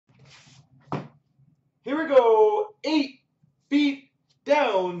Here we go.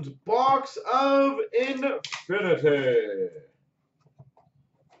 8FeetDown's Box of Infinity.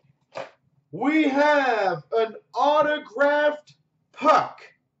 We have an autographed puck.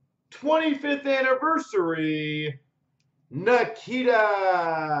 25th anniversary.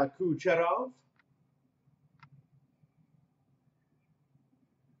 Nikita Kucherov.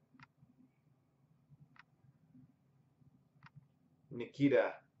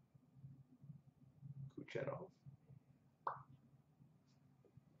 Nikita Kucherov.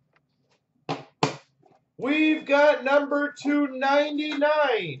 We've got number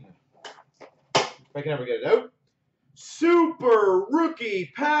 299. If I can ever get it out. Super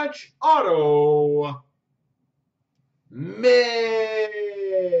Rookie Patch Auto.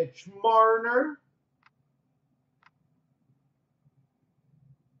 Mitch Marner.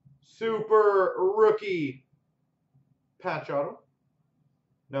 Super Rookie Patch Auto.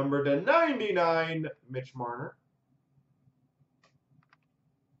 Number to 99, Mitch Marner.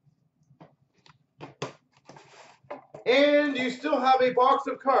 And you still have a box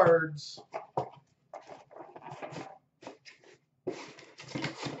of cards.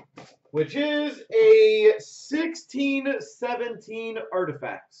 Which is a 16-17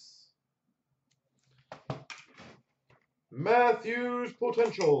 Artifacts. Matthews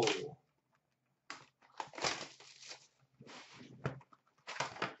Potential.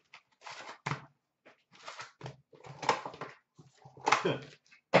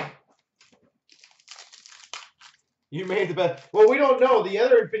 You made the best. Well, we don't know. The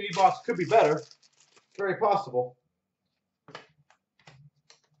other Infinity box could be better. It's very possible.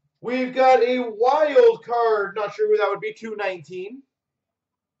 We've got a wild card. Not sure who that would be. 219.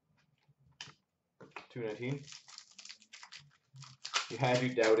 219. You had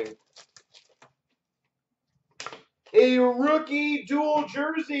you doubting. A rookie dual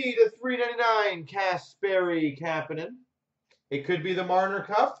jersey to 399. Kasperi Kapanen. It could be the Marner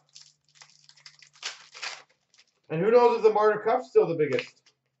Cup. And who knows if the Marner Cup's still the biggest.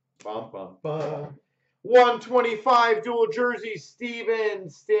 Bum, bum, bum. 125 dual jersey, Steven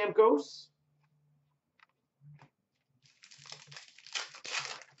Stamkos.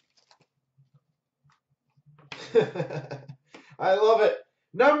 I love it.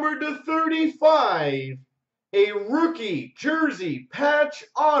 Number to 35, a rookie jersey patch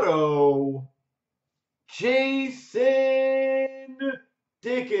auto, Jason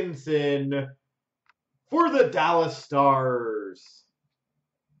Dickinson for the Dallas Stars.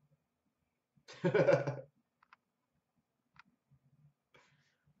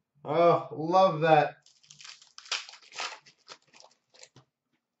 Oh, love that.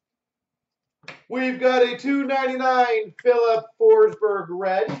 We've got a 299 Philip Forsberg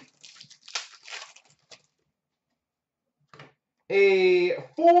red. A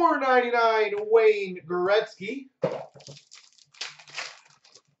 499 Wayne Gretzky.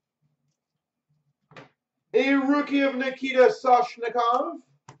 A rookie of Nikita Soshnikov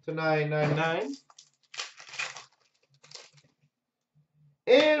to 999.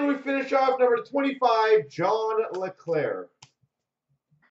 And we finish off number 25, John LeClaire.